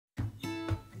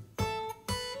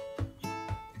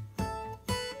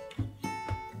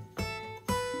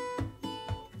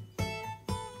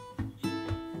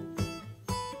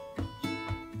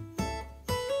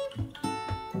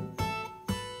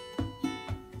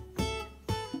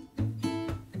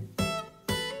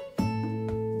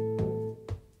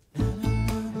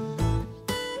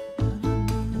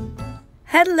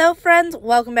Hello friends,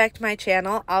 welcome back to my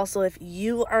channel. Also, if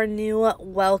you are new,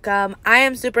 welcome. I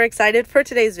am super excited for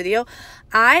today's video.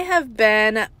 I have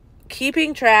been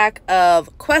keeping track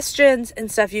of questions and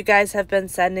stuff you guys have been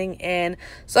sending in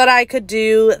so that I could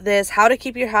do this how to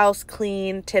keep your house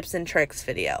clean tips and tricks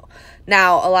video.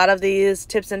 Now, a lot of these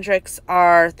tips and tricks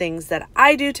are things that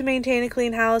I do to maintain a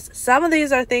clean house. Some of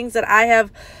these are things that I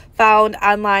have found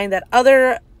online that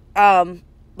other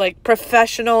like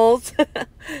professionals,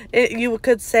 you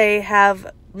could say,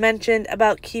 have mentioned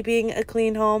about keeping a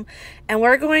clean home, and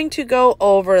we're going to go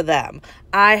over them.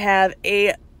 I have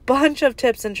a bunch of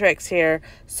tips and tricks here,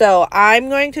 so I'm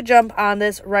going to jump on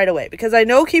this right away because I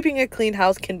know keeping a clean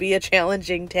house can be a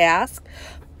challenging task,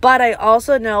 but I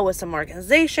also know with some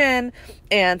organization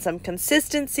and some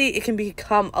consistency, it can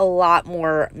become a lot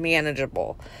more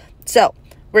manageable. So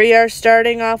we are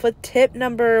starting off with tip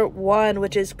number 1,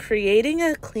 which is creating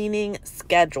a cleaning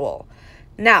schedule.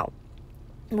 Now,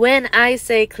 when I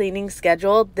say cleaning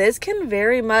schedule, this can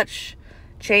very much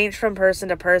change from person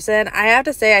to person. I have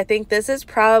to say, I think this is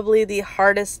probably the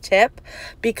hardest tip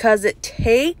because it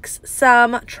takes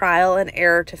some trial and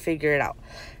error to figure it out.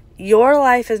 Your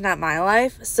life is not my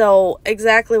life, so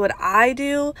exactly what I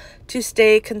do to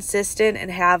stay consistent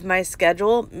and have my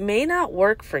schedule may not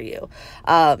work for you.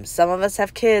 Some of us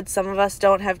have kids, some of us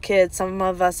don't have kids, some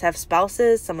of us have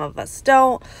spouses, some of us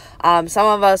don't. Some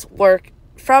of us work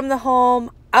from the home,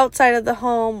 outside of the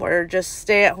home, we're just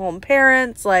stay-at-home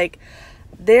parents. Like,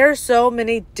 there's so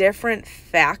many different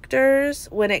factors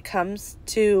when it comes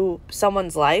to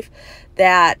someone's life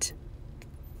that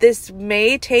this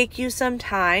may take you some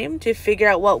time to figure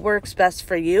out what works best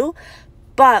for you,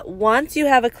 but once you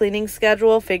have a cleaning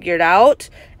schedule figured out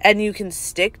and you can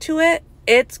stick to it,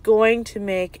 it's going to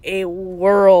make a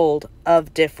world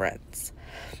of difference.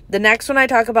 The next one I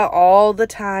talk about all the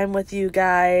time with you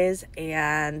guys,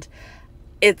 and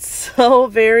it's so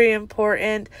very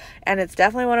important, and it's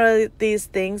definitely one of these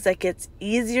things that gets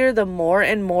easier the more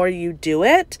and more you do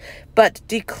it, but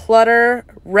declutter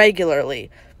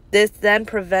regularly. This then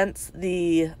prevents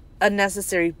the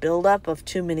unnecessary buildup of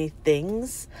too many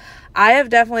things. I have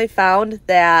definitely found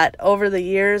that over the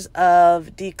years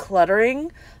of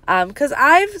decluttering, because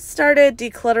I've started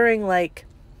decluttering like,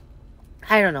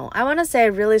 I don't know, I want to say I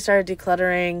really started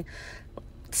decluttering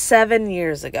 7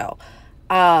 years ago.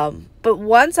 But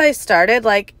once I started,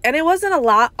 and it wasn't a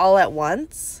lot all at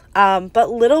once, but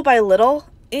little by little,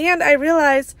 and I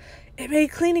realized it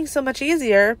made cleaning so much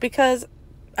easier because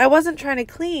I wasn't trying to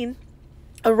clean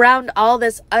around all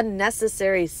this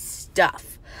unnecessary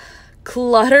stuff.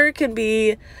 Clutter can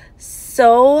be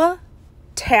so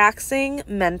taxing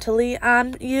mentally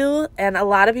on you, and a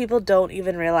lot of people don't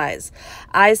even realize.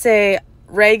 I say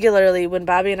regularly when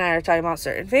Bobby and I are talking about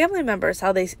certain family members,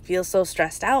 how they feel so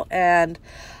stressed out, and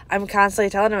I'm constantly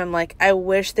telling them, I'm like, I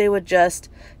wish they would just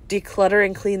declutter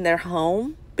and clean their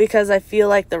home, because I feel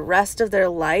like the rest of their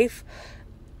life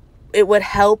it would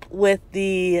help with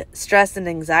the stress and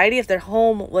anxiety if their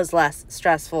home was less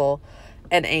stressful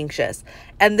and anxious.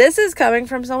 And this is coming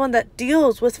from someone that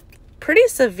deals with pretty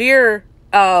severe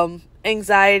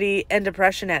anxiety and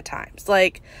depression at times.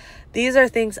 Like, these are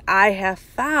things I have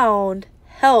found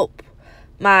help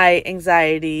my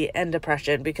anxiety and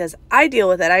depression because I deal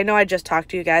with it. I know I just talked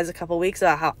to you guys a couple weeks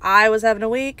about how I was having a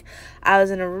week. I was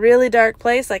in a really dark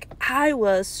place. Like, I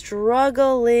was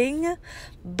struggling,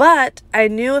 but I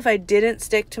knew if I didn't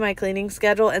stick to my cleaning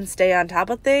schedule and stay on top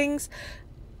of things,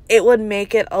 it would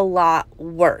make it a lot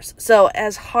worse. So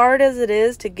as hard as it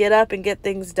is to get up and get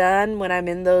things done when I'm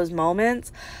in those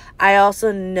moments, I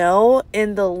also know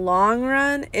in the long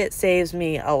run, it saves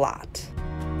me a lot.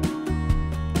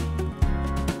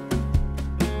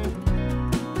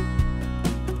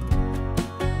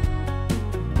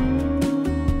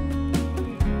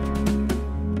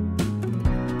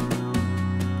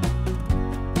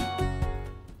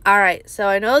 All right, so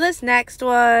I know this next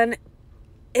one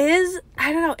is,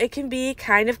 I don't know, it can be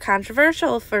kind of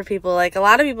controversial for people. Like, a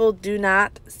lot of people do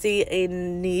not see a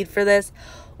need for this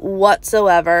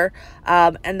whatsoever,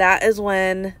 and that is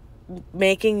when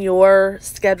making your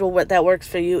schedule what that works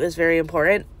for you is very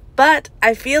important. But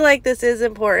I feel like this is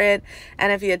important,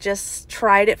 and if you had just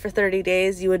tried it for 30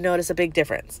 days, you would notice a big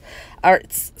difference.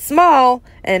 It's small,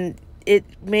 and it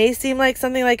may seem like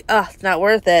something like, oh, it's not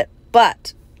worth it,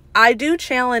 but I do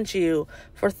challenge you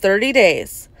for 30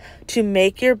 days to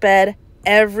make your bed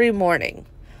every morning.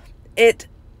 It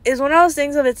is one of those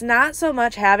things of it's not so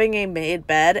much having a made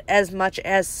bed as much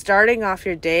as starting off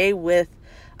your day with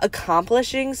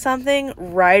accomplishing something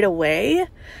right away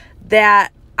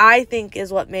that I think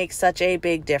is what makes such a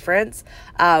big difference.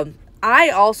 I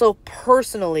also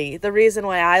personally, the reason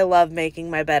why I love making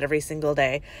my bed every single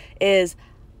day is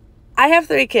I have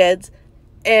 3 kids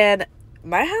and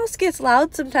my house gets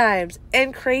loud sometimes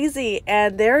and crazy.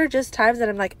 And there are just times that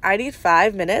I'm like, I need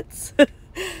 5 minutes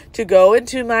to go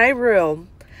into my room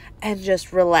and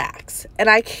just relax. And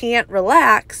I can't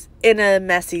relax in a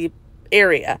messy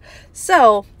area.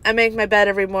 So I make my bed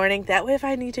every morning. That way, if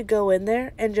I need to go in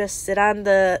there and just sit on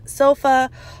the sofa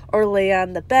or lay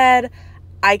on the bed,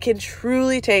 I can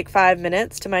truly take 5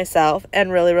 minutes to myself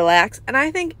and really relax. And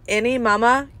I think any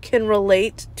mama can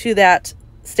relate to that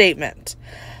statement.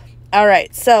 All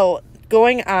right, so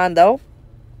going on though,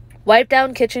 wipe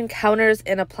down kitchen counters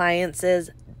and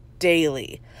appliances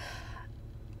daily.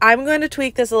 I'm going to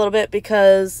tweak this a little bit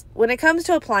because when it comes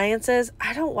to appliances,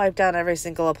 I don't wipe down every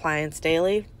single appliance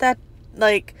daily. That,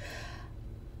 like,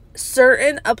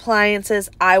 certain appliances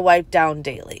I wipe down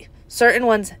daily. Certain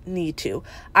ones need to.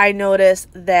 I notice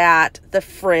that the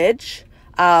fridge,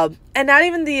 and not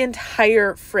even the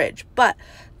entire fridge, but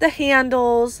the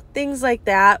handles, things like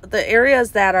that, the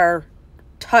areas that are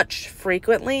touched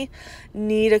frequently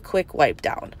need a quick wipe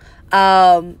down.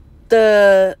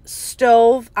 The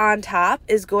stove on top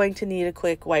is going to need a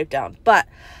quick wipe down, but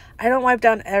I don't wipe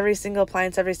down every single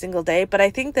appliance every single day. But I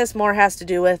think this more has to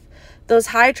do with those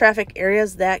high traffic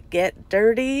areas that get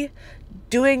dirty.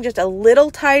 Doing just a little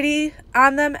tidy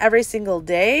on them every single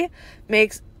day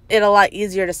makes it a lot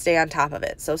easier to stay on top of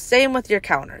it. So same with your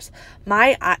counters.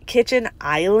 My kitchen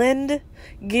island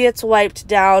gets wiped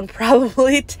down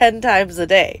probably 10 times a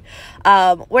day.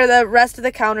 Where the rest of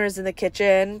the counters in the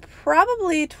kitchen,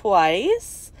 probably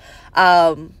twice.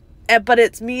 But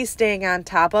it's me staying on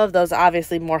top of those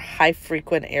obviously more high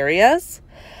frequent areas.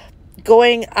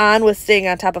 Going on with staying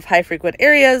on top of high frequent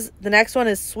areas, the next one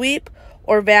is sweep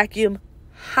or vacuum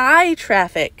high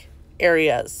traffic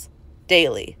areas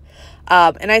daily.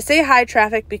 And I say high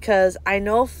traffic because I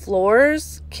know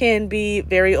floors can be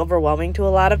very overwhelming to a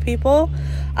lot of people.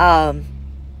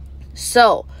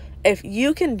 So if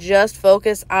you can just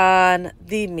focus on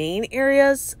the main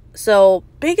areas, so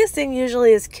biggest thing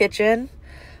usually is kitchen,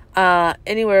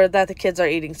 anywhere that the kids are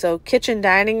eating. So kitchen,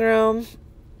 dining room,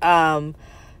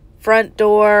 front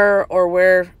door, or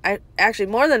where actually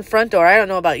more than front door. I don't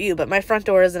know about you, but my front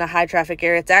door is in a high traffic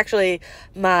area. It's actually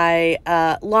my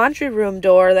laundry room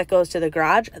door that goes to the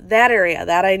garage. That area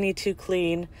that I need to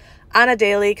clean on a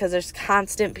daily because there's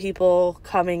constant people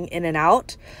coming in and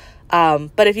out.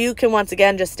 But if you can, once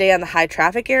again, just stay on the high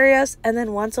traffic areas, and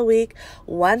then once a week,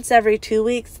 once every 2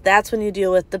 weeks, that's when you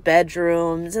deal with the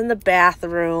bedrooms and the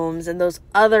bathrooms and those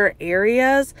other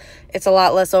areas. It's a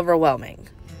lot less overwhelming.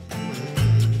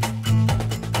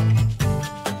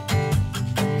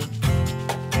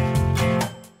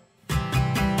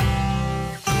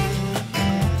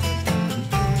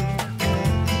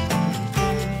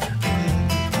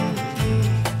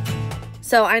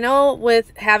 So I know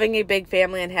with having a big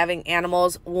family and having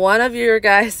animals, one of your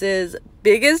guys'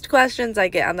 biggest questions I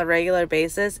get on the regular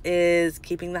basis is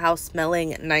keeping the house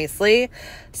smelling nicely.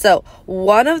 So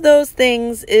one of those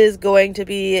things is going to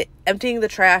be emptying the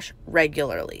trash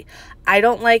regularly. I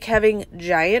don't like having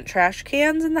giant trash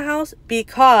cans in the house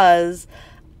because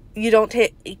you don't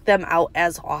take them out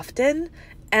as often.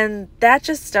 And that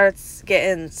just starts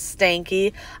getting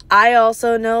stanky. I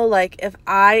also know, like, if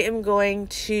I am going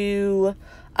to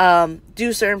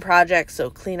do certain projects, so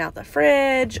clean out the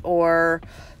fridge or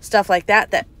stuff like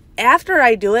that, that after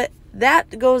I do it,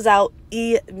 that goes out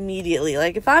immediately.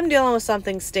 Like, if I'm dealing with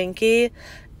something stinky,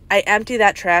 I empty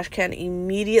that trash can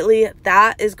immediately.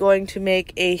 That is going to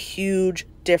make a huge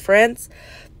difference.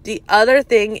 The other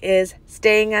thing is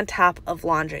staying on top of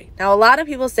laundry. Now, a lot of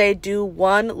people say do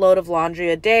 1 load of laundry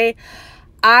a day.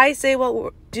 I say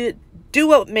do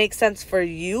what makes sense for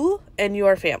you and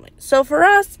your family. So for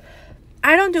us,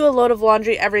 I don't do a load of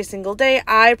laundry every single day.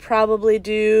 I probably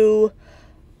do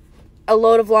a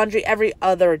load of laundry every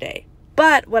other day.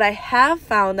 But what I have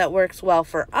found that works well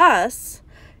for us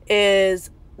is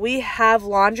we have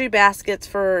laundry baskets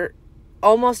for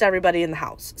almost everybody in the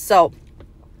house. So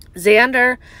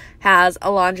Xander has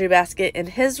a laundry basket in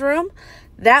his room.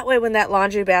 That way, when that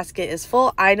laundry basket is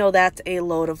full, I know that's a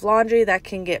load of laundry that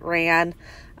can get ran.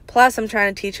 Plus, I'm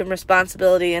trying to teach him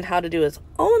responsibility and how to do his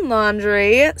own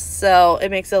laundry. So it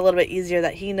makes it a little bit easier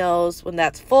that he knows when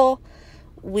that's full,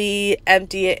 we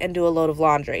empty it and do a load of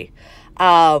laundry.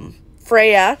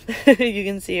 Freya, you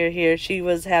can see her here. She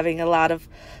was having a lot of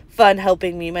fun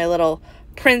helping me, my little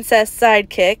princess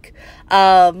sidekick.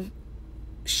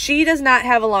 She does not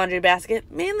have a laundry basket,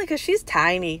 mainly because she's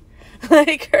tiny.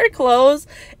 Like, her clothes,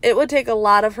 it would take a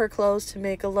lot of her clothes to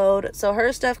make a load. So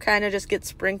her stuff kind of just gets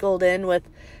sprinkled in with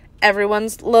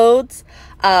everyone's loads.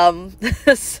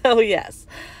 So yes.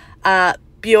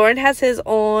 Bjorn has his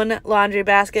own laundry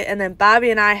basket, and then Bobby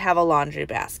and I have a laundry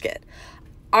basket.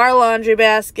 Our laundry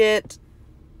basket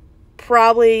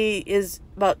probably is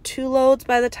about 2 loads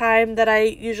by the time that I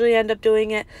usually end up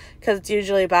doing it, because it's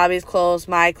usually Bobby's clothes,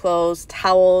 my clothes,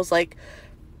 towels. Like,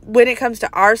 when it comes to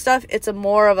our stuff, it's a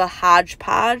more of a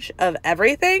hodgepodge of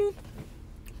everything.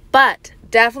 But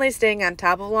definitely staying on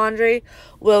top of laundry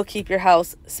will keep your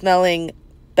house smelling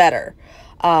better.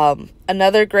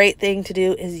 Another great thing to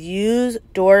do is use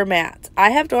doormats.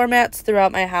 I have doormats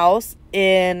throughout my house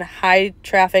in high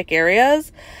traffic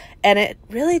areas, and it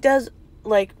really does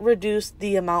like reduce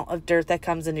the amount of dirt that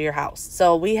comes into your house.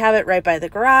 So we have it right by the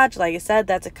garage. Like I said,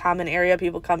 that's a common area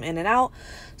people come in and out.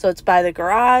 So it's by the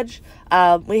garage.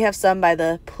 We have some by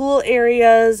the pool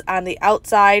areas on the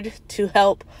outside to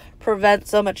help prevent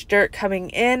so much dirt coming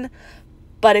in.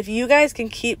 But if you guys can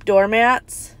keep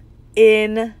doormats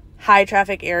in high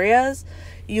traffic areas,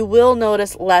 you will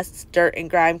notice less dirt and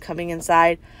grime coming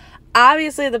inside.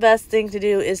 Obviously, the best thing to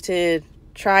do is to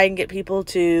try and get people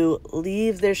to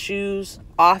leave their shoes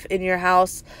off in your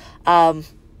house. I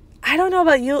don't know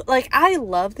about you. Like, I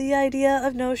love the idea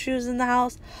of no shoes in the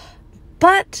house,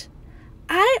 but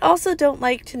I also don't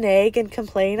like to nag and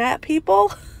complain at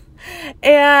people.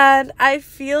 And I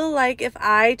feel like if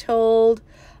I told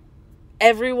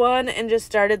everyone and just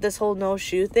started this whole no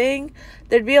shoe thing,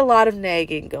 there'd be a lot of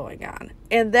nagging going on,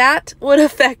 and that would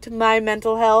affect my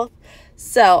mental health.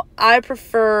 So I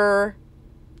prefer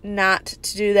not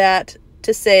to do that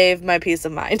to save my peace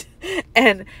of mind.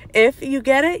 And if you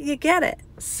get it, you get it.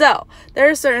 So there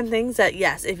are certain things that,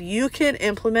 yes, if you can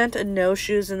implement a no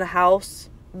shoes in the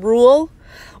house rule,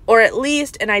 or at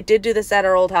least, and I did do this at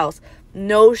our old house,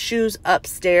 no shoes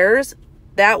upstairs.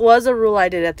 That was a rule I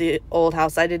did at the old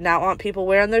house. I did not want people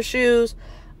wearing their shoes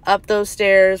up those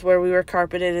stairs where we were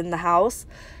carpeted in the house.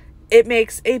 It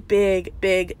makes a big,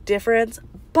 big difference.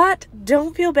 But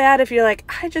don't feel bad if you're like,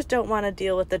 I just don't want to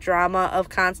deal with the drama of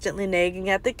constantly nagging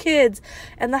at the kids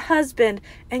and the husband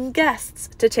and guests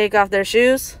to take off their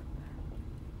shoes.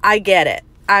 I get it.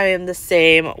 I am the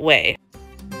same way.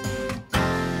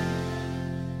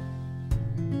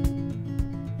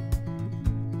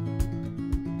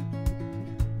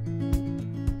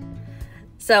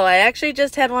 So I actually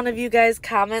just had one of you guys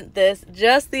comment this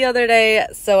just the other day,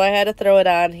 so I had to throw it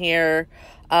on here.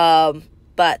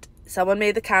 But someone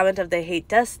made the comment of they hate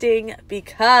dusting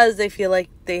because they feel like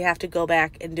they have to go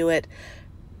back and do it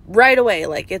right away.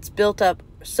 Like, it's built up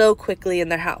so quickly in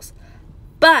their house.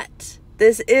 But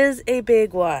this is a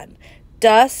big one.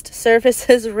 Dust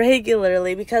surfaces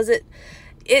regularly because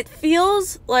it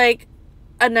feels like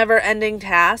a never-ending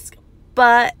task,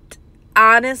 but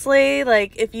honestly,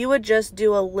 like, if you would just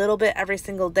do a little bit every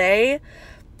single day,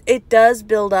 it does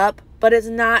build up, but it's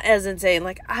not as insane.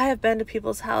 Like, I have been to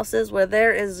people's houses where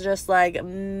there is just like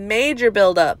major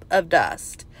buildup of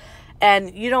dust,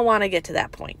 and you don't want to get to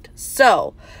that point.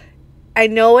 So I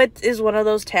know it is one of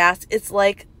those tasks. It's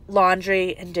like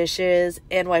laundry and dishes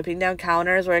and wiping down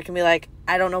counters, where it can be like,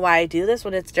 I don't know why I do this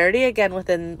when it's dirty again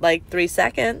within like 3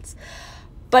 seconds.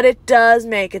 But it does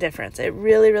make a difference. It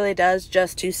really, really does,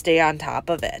 just to stay on top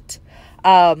of it.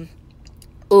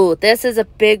 Ooh, this is a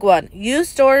big one. Use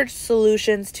storage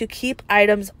solutions to keep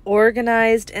items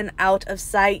organized and out of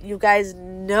sight. You guys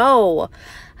know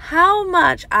how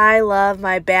much I love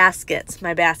my baskets.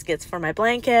 My baskets for my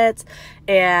blankets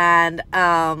and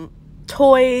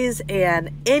toys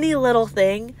and any little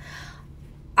thing.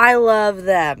 I love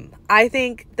them. I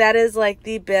think that is like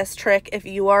the best trick if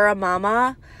you are a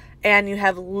mama and you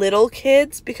have little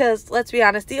kids, because let's be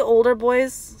honest, the older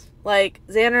boys like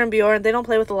Xander and Bjorn, they don't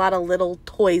play with a lot of little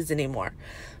toys anymore.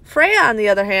 Freya, on the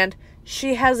other hand,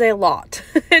 she has a lot,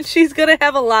 and she's gonna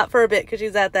have a lot for a bit because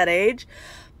she's at that age.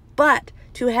 But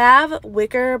to have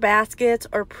wicker baskets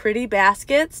or pretty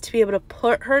baskets to be able to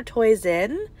put her toys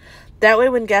in, that way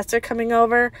when guests are coming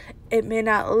over, it may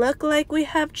not look like we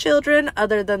have children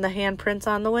other than the handprints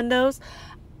on the windows,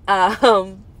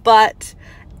 but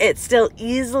it's still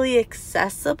easily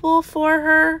accessible for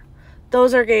her.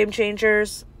 Those are game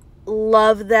changers.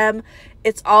 Love them.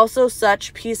 It's also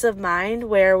such peace of mind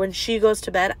where when she goes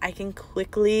to bed, I can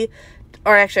quickly,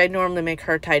 or actually I normally make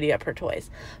her tidy up her toys,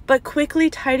 but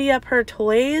quickly tidy up her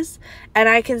toys, and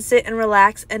I can sit and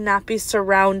relax and not be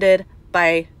surrounded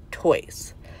by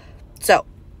toys. So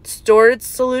storage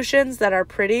solutions that are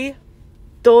pretty,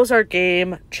 those are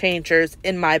game changers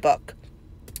in my book.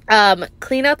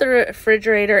 Clean out the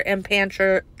refrigerator and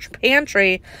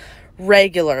pantry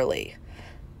regularly.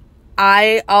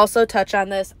 I also touch on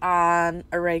this on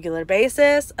a regular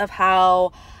basis of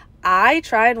how I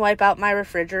try and wipe out my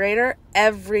refrigerator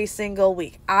every single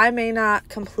week. I may not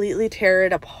completely tear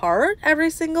it apart every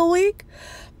single week,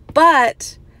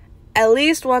 but at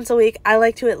least once a week, I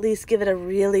like to at least give it a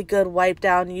really good wipe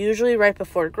down, usually right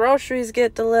before groceries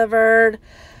get delivered.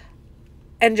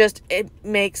 And just, it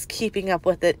makes keeping up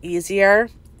with it easier.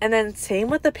 And then same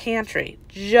with the pantry.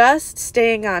 Just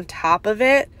staying on top of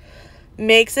it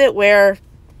makes it where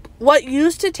what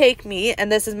used to take me,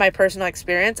 and this is my personal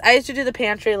experience, I used to do the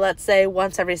pantry, let's say,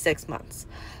 once every 6 months.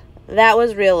 That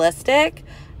was realistic.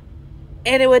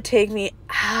 And it would take me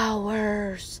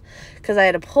hours because I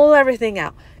had to pull everything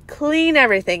out, clean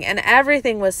everything, and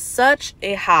everything was such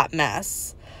a hot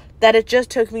mess that it just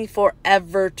took me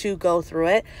forever to go through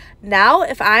it. Now,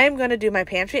 if I am going to do my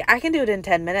pantry, I can do it in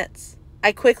 10 minutes.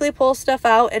 I quickly pull stuff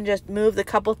out and just move the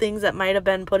couple things that might have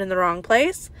been put in the wrong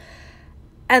place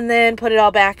and then put it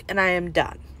all back and I am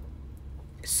done.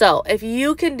 So if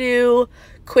you can do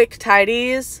quick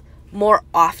tidies more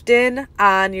often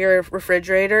on your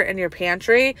refrigerator and your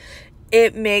pantry,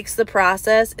 it makes the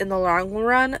process in the long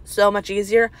run so much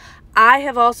easier. I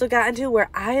have also gotten to where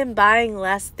I am buying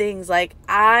less things. Like,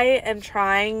 I am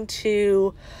trying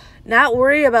to not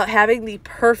worry about having the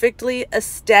perfectly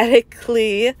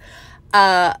aesthetically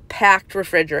packed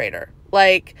refrigerator.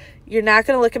 Like, you're not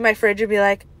going to look at my fridge and be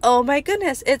like, oh my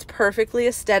goodness, it's perfectly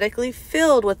aesthetically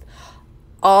filled with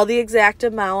all the exact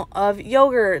amount of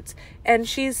yogurts and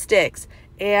cheese sticks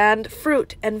and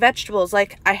fruit and vegetables.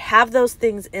 Like, I have those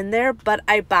things in there, but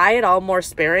I buy it all more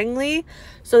sparingly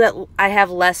so that I have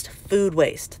less food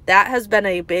waste. That has been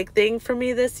a big thing for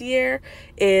me this year,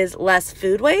 is less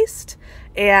food waste.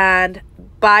 And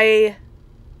by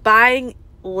buying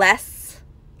less,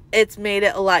 it's made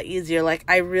it a lot easier. Like,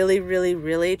 I really, really,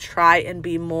 really try and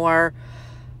be more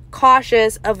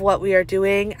cautious of what we are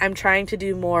doing. I'm trying to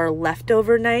do more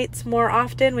leftover nights more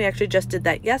often. We actually just did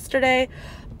that yesterday.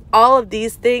 All of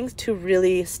these things to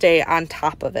really stay on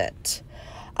top of it.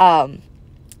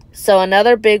 So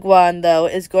another big one, though,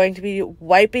 is going to be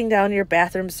wiping down your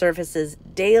bathroom surfaces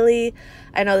daily.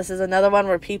 I know this is another one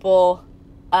where people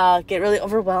get really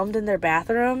overwhelmed in their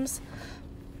bathrooms.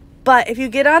 But if you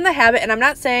get on the habit, and I'm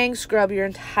not saying scrub your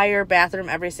entire bathroom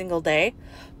every single day,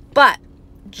 but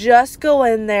just go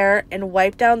in there and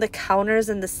wipe down the counters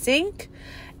and the sink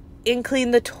and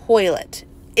clean the toilet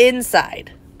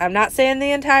inside. I'm not saying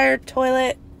the entire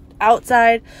toilet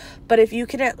outside, but if you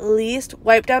can at least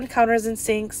wipe down counters and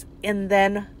sinks and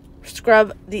then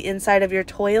scrub the inside of your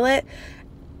toilet,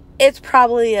 it's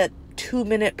probably a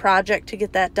 2-minute project to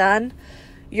get that done.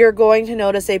 You're going to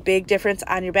notice a big difference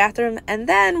on your bathroom. And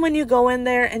then when you go in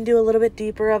there and do a little bit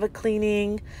deeper of a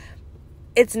cleaning,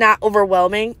 it's not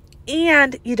overwhelming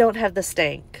and you don't have the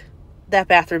stank that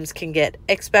bathrooms can get,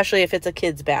 especially if it's a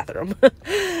kid's bathroom,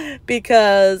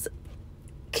 because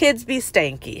kids be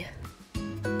stanky.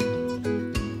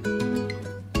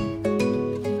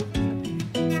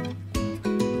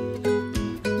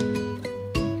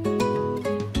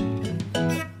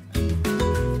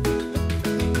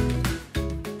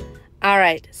 All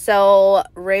right, so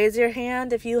raise your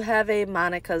hand if you have a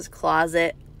Monica's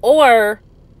closet or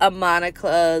a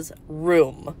Monica's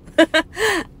room.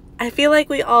 I feel like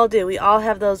we all do. We all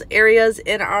have those areas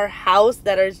in our house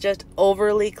that are just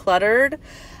overly cluttered.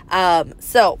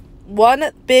 So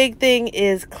one big thing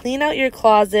is clean out your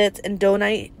closets and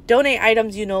donate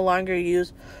items you no longer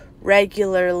use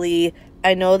regularly.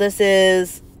 I know this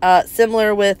is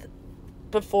similar with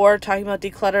before talking about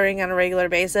decluttering on a regular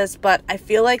basis, but I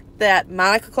feel like that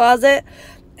Monica closet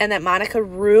and that Monica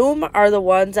room are the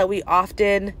ones that we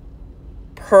often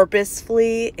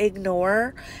purposefully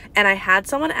ignore. And I had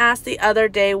someone ask the other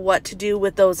day what to do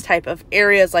with those type of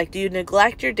areas. Like, do you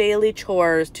neglect your daily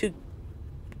chores to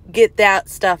get that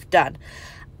stuff done?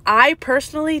 I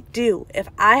personally do. If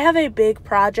I have a big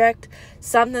project,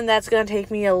 something that's going to take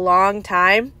me a long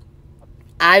time,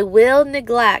 I will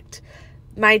neglect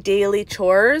my daily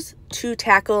chores to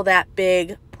tackle that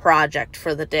big project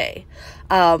for the day.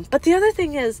 But the other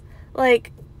thing is,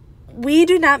 like, we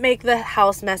do not make the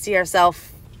house messy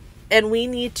ourselves, and we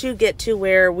need to get to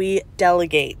where we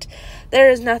delegate.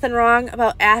 There is nothing wrong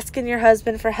about asking your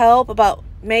husband for help, about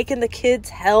making the kids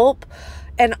help,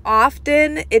 and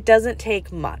often it doesn't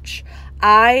take much.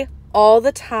 I all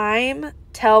the time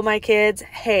tell my kids,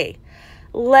 hey,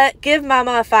 give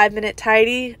mama a 5-minute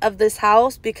tidy of this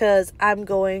house because I'm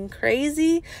going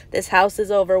crazy. This house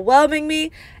is overwhelming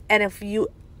me. And if you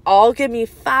all give me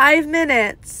 5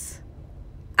 minutes,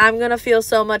 I'm going to feel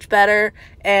so much better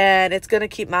and it's going to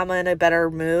keep mama in a better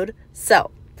mood.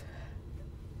 So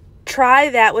try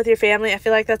that with your family. I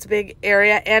feel like that's a big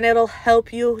area and it'll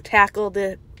help you tackle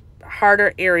the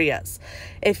harder areas.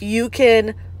 If you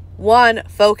can, one,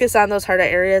 focus on those harder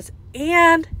areas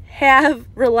and have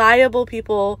reliable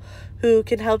people who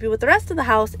can help you with the rest of the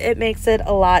house, it makes it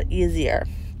a lot easier.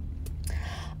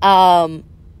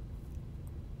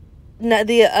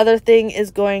 The other thing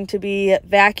is going to be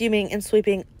vacuuming and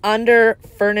sweeping under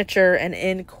furniture and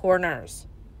in corners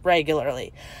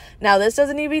regularly. Now, this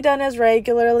doesn't need to be done as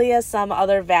regularly as some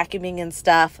other vacuuming and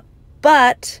stuff,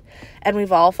 but, and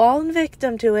we've all fallen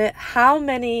victim to it, how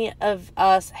many of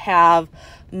us have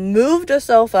moved a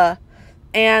sofa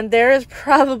and there is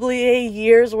probably a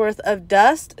year's worth of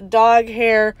dust, dog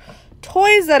hair,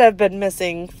 toys that have been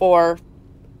missing for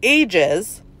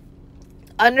ages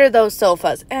under those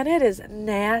sofas, and it is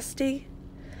nasty.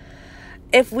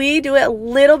 If we do it a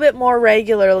little bit more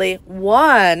regularly,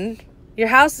 one, your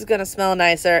house is going to smell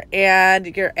nicer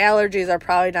and your allergies are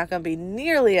probably not going to be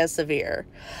nearly as severe.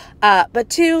 But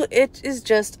two, it is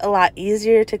just a lot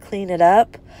easier to clean it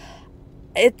up.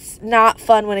 It's not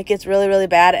fun when it gets really, really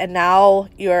bad and now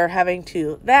you're having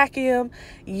to vacuum.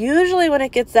 Usually when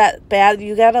it gets that bad,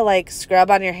 you got to like scrub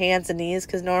on your hands and knees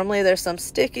because normally there's some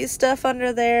sticky stuff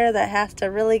under there that has to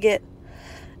really get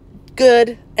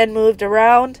good and moved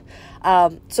around.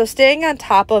 So staying on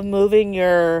top of moving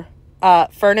your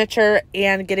furniture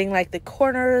and getting like the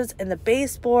corners and the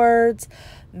baseboards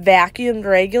vacuumed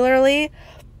regularly.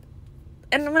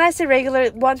 And when I say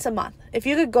regular, once a month. If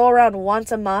you could go around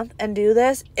once a month and do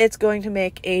this, it's going to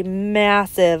make a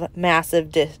massive,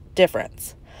 massive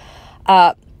difference.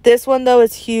 This one, though,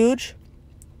 is huge.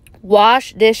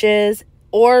 Wash dishes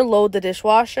or load the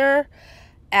dishwasher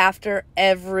after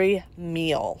every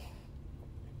meal.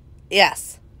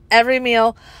 Yes, every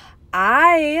meal.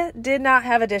 I did not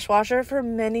have a dishwasher for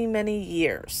many, many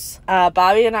years.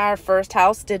 Bobby and our first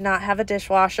house did not have a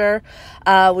dishwasher.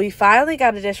 We finally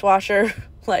got a dishwasher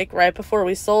like right before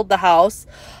we sold the house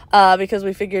because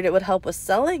we figured it would help with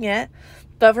selling it.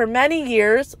 But for many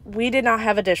years, we did not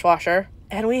have a dishwasher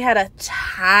and we had a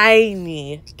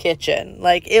tiny kitchen.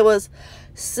 Like it was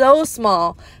so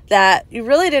small that you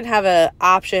really didn't have an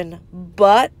option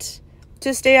but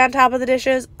to stay on top of the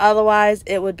dishes. Otherwise,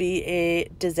 it would be a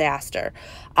disaster.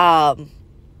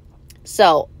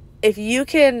 So if you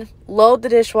can load the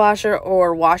dishwasher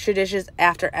or wash your dishes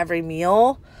after every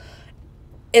meal,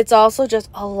 it's also just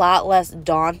a lot less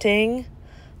daunting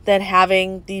than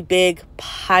having the big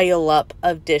pile up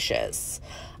of dishes.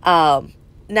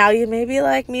 Now you may be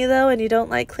like me though, and you don't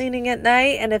like cleaning at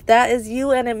night. And if that is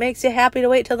you and it makes you happy to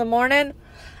wait till the morning,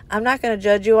 I'm not going to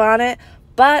judge you on it.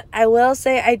 But I will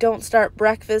say I don't start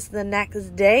breakfast the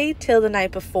next day till the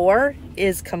night before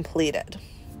is completed.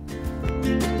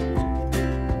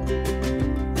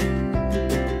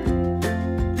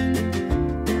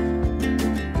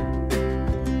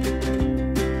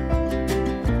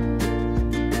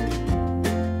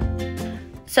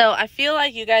 So I feel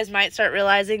like you guys might start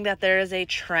realizing that there is a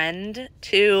trend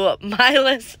to my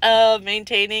list of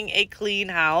maintaining a clean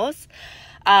house.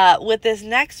 With this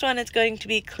next one, it's going to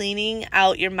be cleaning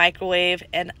out your microwave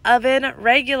and oven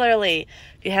regularly.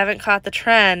 If you haven't caught the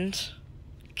trend,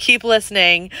 keep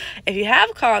listening. If you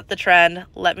have caught the trend,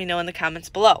 let me know in the comments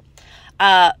below.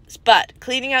 But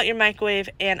cleaning out your microwave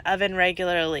and oven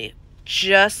regularly,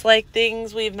 just like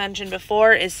things we've mentioned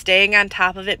before, is staying on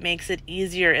top of it makes it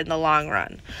easier in the long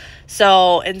run.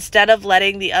 So instead of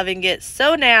letting the oven get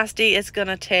so nasty, it's going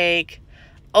to take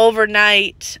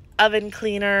overnight oven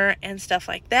cleaner and stuff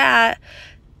like that.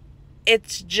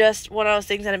 It's just one of those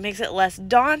things that it makes it less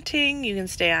daunting. You can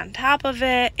stay on top of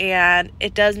it and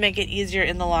it does make it easier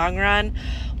in the long run.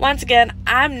 Once again,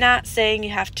 I'm not saying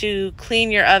you have to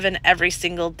clean your oven every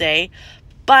single day,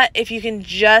 but if you can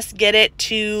just get it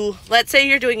to, let's say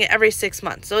you're doing it every 6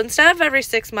 months. So instead of every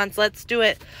 6 months, let's do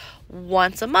it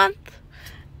once a month.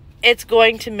 It's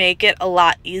going to make it a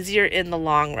lot easier in the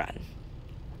long run.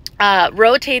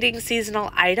 Rotating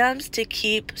seasonal items to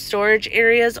keep storage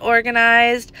areas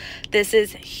organized. This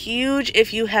is huge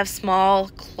if you have small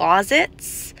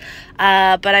closets.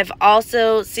 But I've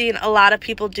also seen a lot of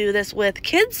people do this with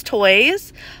kids'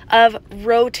 toys of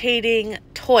rotating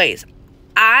toys.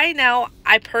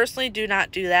 I personally do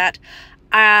not do that.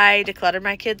 I declutter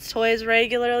my kids' toys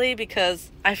regularly because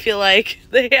I feel like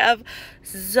they have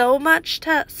so much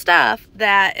stuff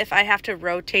that if I have to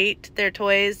rotate their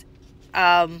toys,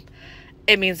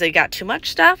 it means they got too much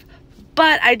stuff.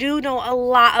 But I do know a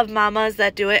lot of mamas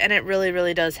that do it and it really,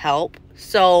 really does help.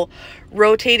 So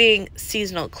rotating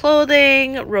seasonal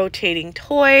clothing, rotating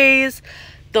toys,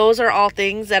 those are all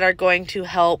things that are going to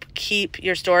help keep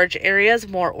your storage areas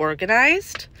more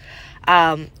organized.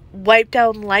 Wipe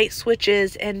down light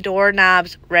switches and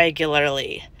doorknobs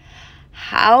regularly.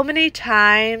 how many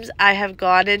times I have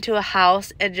gone into a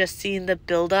house and just seen the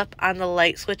buildup on the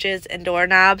light switches and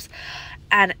doorknobs,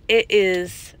 and it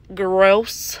is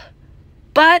gross,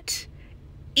 but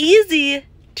easy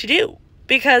to do.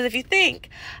 Because if you think,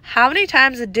 how many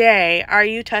times a day are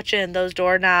you touching those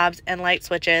doorknobs and light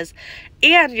switches,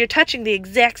 and you're touching the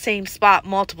exact same spot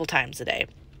multiple times a day?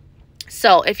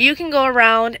 So if you can go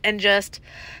around and just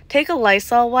take a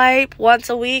Lysol wipe once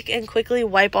a week and quickly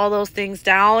wipe all those things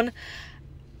down,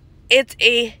 it's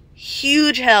a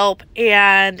huge help,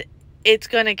 and it's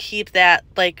going to keep that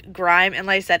like grime. And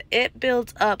like I said, it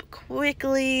builds up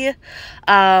quickly.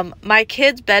 My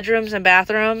kids' bedrooms and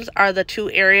bathrooms are the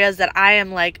two areas that I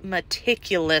am like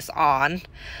meticulous on,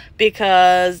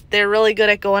 because they're really good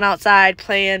at going outside,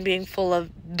 playing, being full of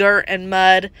dirt and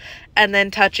mud, and then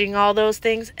touching all those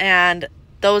things. And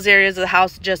those areas of the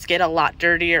house just get a lot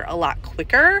dirtier a lot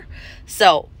quicker.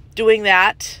 So doing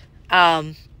that,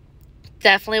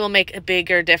 definitely will make a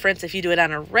bigger difference if you do it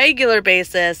on a regular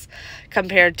basis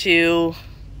compared to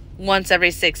once every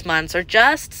 6 months or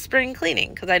just spring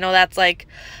cleaning, because I know that's like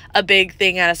a big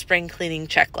thing on a spring cleaning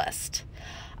checklist.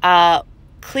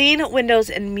 Clean windows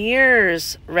and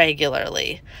mirrors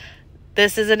regularly.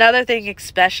 This is another thing,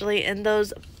 especially in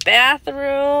those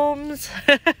bathrooms.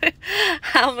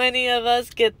 How many of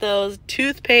us get those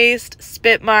toothpaste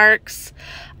spit marks?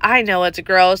 I know it's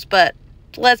gross, but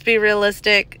let's be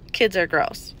realistic. Kids are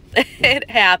gross. It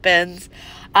happens.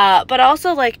 But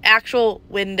also like actual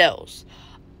windows.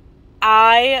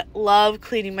 I love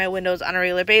cleaning my windows on a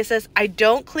regular basis. I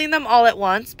don't clean them all at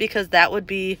once because that would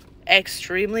be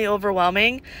extremely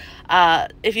overwhelming.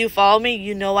 If you follow me,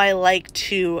 you know I like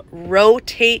to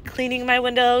rotate cleaning my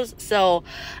windows. So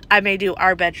I may do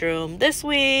our bedroom this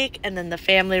week, and then the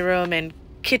family room and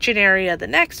kitchen area the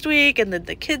next week, and then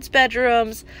the kids'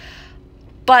 bedrooms.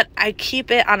 But I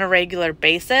keep it on a regular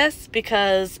basis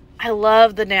because I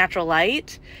love the natural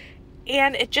light,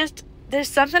 and there's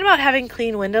something about having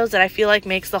clean windows that I feel like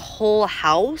makes the whole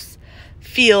house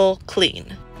feel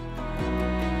clean.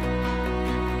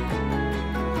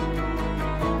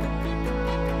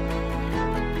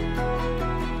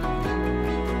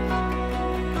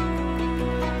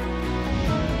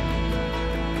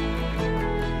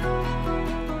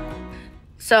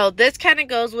 So this kind of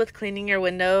goes with cleaning your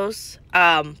windows,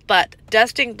 but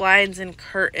dusting blinds and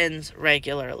curtains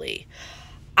regularly.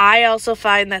 I also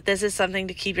find that this is something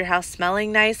to keep your house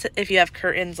smelling nice if you have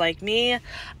curtains like me.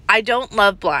 I don't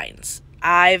love blinds.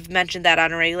 I've mentioned that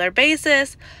on a regular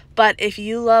basis, but if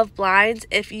you love blinds,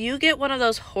 if you get one of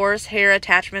those horsehair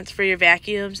attachments for your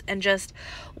vacuums and just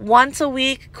once a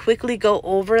week quickly go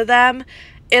over them,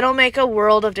 it'll make a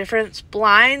world of difference.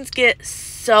 Blinds get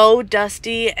so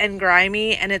dusty and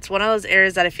grimy, and it's one of those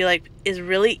areas that I feel like is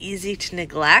really easy to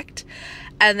neglect,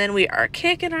 and then we are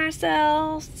kicking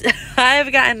ourselves.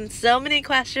 I've gotten so many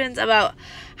questions about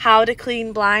how to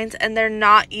clean blinds, and they're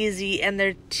not easy, and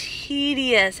they're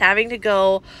tedious, having to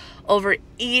go over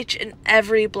each and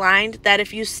every blind, that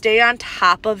if you stay on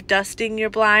top of dusting your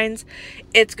blinds,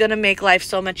 it's going to make life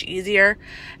so much easier.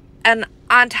 And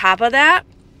on top of that,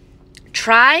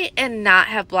 try and not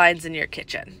have blinds in your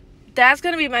kitchen. That's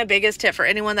going to be my biggest tip for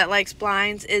anyone that likes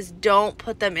blinds, is don't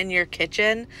put them in your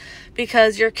kitchen,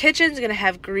 because your kitchen's going to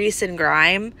have grease and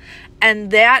grime,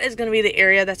 and that is going to be the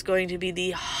area that's going to be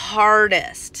the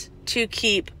hardest to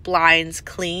keep blinds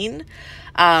clean.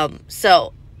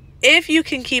 So if you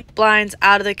can keep blinds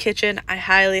out of the kitchen, I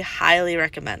highly, highly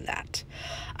recommend that.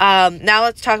 Now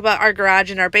let's talk about our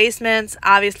garage and our basements.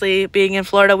 Obviously, being in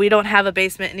Florida, we don't have a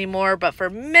basement anymore, but for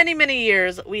many, many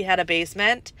years, we had a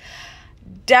basement.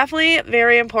 Definitely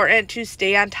very important to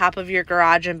stay on top of your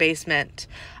garage and basement.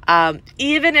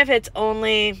 Even if it's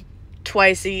only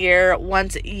twice a year,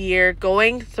 once a year,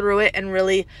 going through it and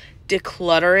really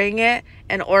decluttering it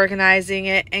and organizing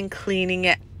it and cleaning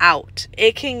it out.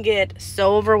 It can get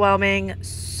so overwhelming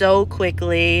so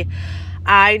quickly.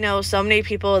 I know so many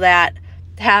people that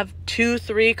have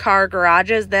 2-3 car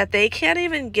garages that they can't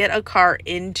even get a car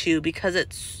into because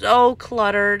it's so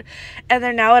cluttered, and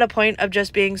they're now at a point of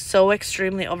just being so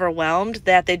extremely overwhelmed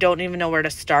that they don't even know where to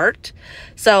start.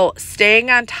 So staying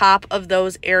on top of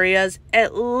those areas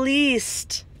at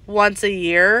least once a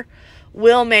year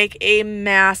will make a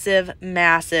massive,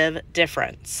 massive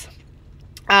difference.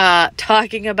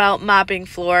 Talking about mopping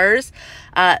floors,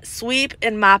 sweep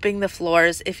and mopping the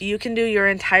floors. If you can do your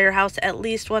entire house at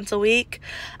least once a week,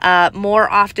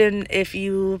 more often if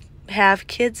you have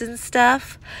kids and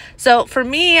stuff. So for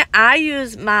me, I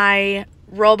use my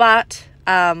robot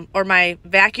or my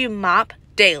vacuum mop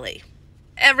daily.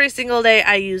 Every single day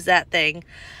I use that thing.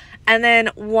 And then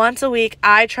once a week,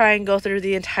 I try and go through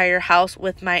the entire house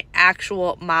with my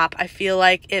actual mop. I feel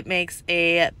like it makes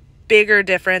a bigger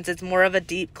difference. It's more of a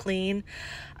deep clean,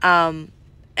 and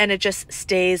it just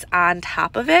stays on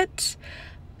top of it.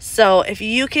 So if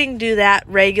you can do that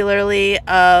regularly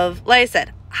like I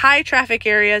said, high traffic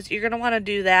areas, you're going to want to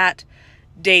do that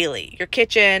daily. Your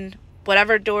kitchen,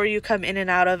 whatever door you come in and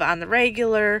out of on the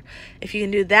regular, if you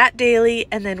can do that daily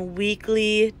and then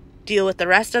weekly deal with the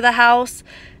rest of the house,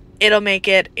 it'll make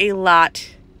it a lot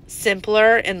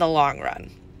simpler in the long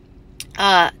run.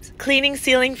 Cleaning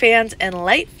ceiling fans and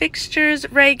light fixtures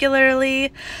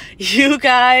regularly. You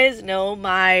guys know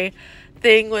my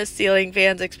thing with ceiling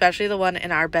fans, especially the one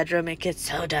in our bedroom. It gets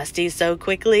so dusty so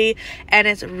quickly, and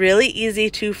it's really easy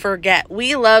to forget.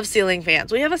 We love ceiling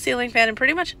fans. We have a ceiling fan in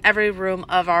pretty much every room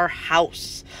of our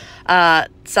house.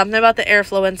 Something about the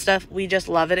airflow and stuff, we just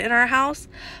love it in our house,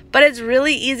 but it's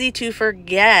really easy to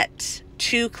forget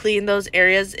to clean those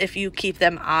areas if you keep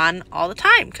them on all the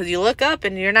time, because you look up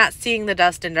and you're not seeing the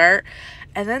dust and dirt,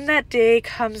 and then that day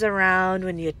comes around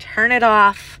when you turn it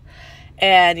off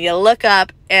and you look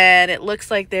up and it looks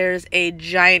like there's a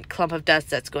giant clump of dust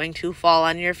that's going to fall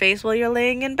on your face while you're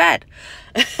laying in bed.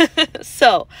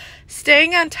 So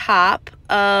staying on top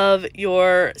of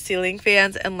your ceiling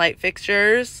fans and light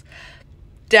fixtures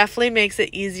definitely makes it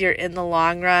easier in the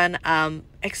long run.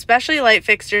 Especially light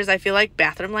fixtures. I feel like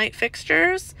bathroom light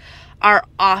fixtures are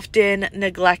often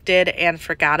neglected and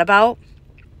forgot about.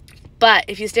 But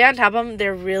if you stay on top of them,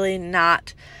 they're really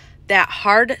not that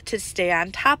hard to stay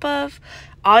on top of.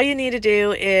 All you need to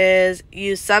do is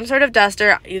use some sort of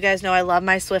duster. You guys know I love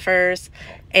my Swiffers,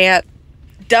 and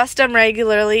dust them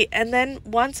regularly. And then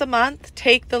once a month,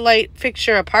 take the light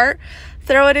fixture apart,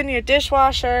 throw it in your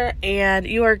dishwasher, and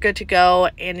you are good to go.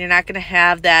 And you're not going to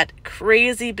have that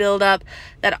crazy buildup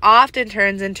that often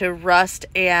turns into rust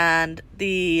and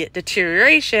the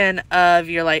deterioration of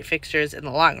your light fixtures in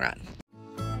the long run.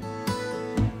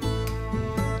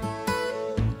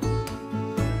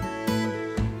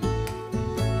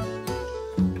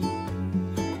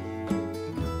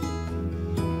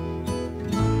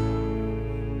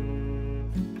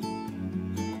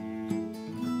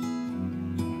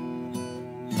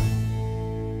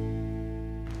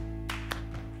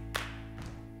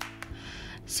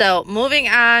 So moving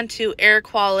on to air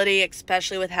quality,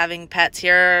 especially with having pets,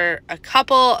 here are a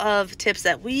couple of tips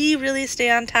that we really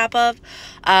stay on top of.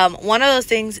 One of those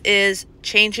things is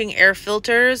changing air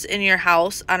filters in your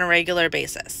house on a regular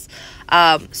basis.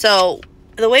 So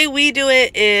the way we do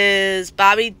it is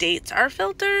Bobby dates our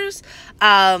filters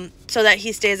so that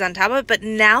he stays on top of it. But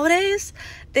nowadays,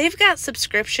 they've got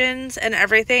subscriptions and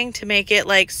everything to make it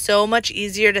like so much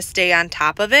easier to stay on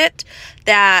top of it,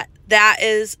 that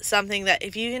is something that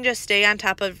if you can just stay on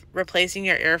top of replacing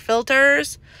your air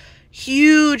filters,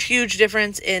 huge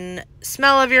difference in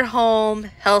smell of your home,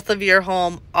 health of your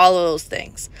home, all of those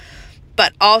things.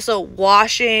 But also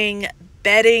washing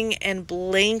bedding and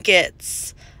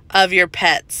blankets of your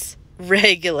pets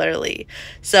regularly.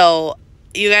 So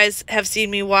you guys have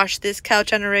seen me wash this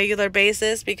couch on a regular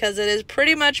basis because it is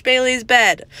pretty much Bailey's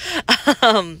bed.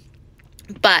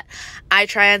 But I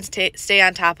try and stay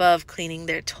on top of cleaning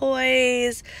their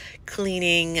toys,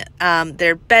 cleaning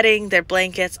their bedding, their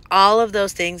blankets, all of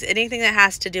those things. Anything that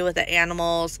has to do with the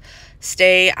animals,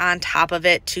 stay on top of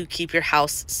it to keep your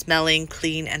house smelling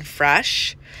clean and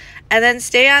fresh. And then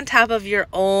stay on top of your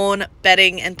own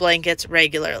bedding and blankets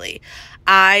regularly.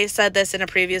 I said this in a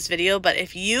previous video, but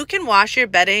if you can wash your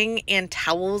bedding and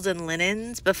towels and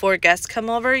linens before guests come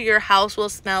over, your house will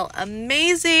smell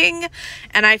amazing.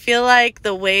 And I feel like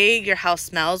the way your house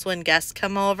smells when guests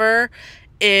come over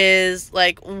is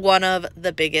like one of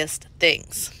the biggest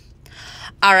things.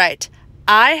 All right.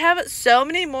 I have so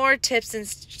many more tips and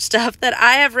stuff that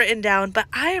I have written down, but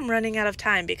I am running out of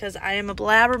time because I am a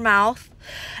blabbermouth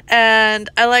and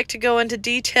I like to go into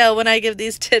detail when I give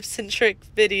these tips and trick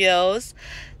videos.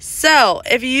 So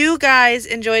if you guys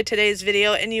enjoyed today's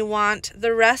video and you want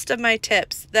the rest of my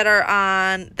tips that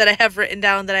I have written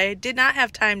down that I did not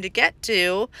have time to get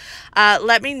to,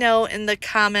 let me know in the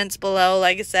comments below.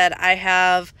 Like I said, I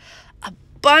have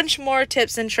bunch more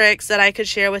tips and tricks that I could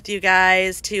share with you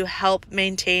guys to help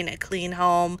maintain a clean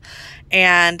home.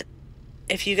 And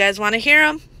if you guys want to hear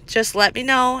them, just let me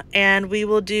know and we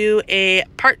will do a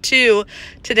part 2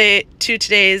 to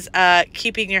today's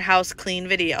keeping your house clean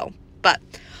video. But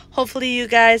hopefully you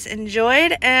guys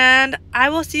enjoyed, and I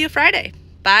will see you Friday.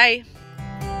 Bye.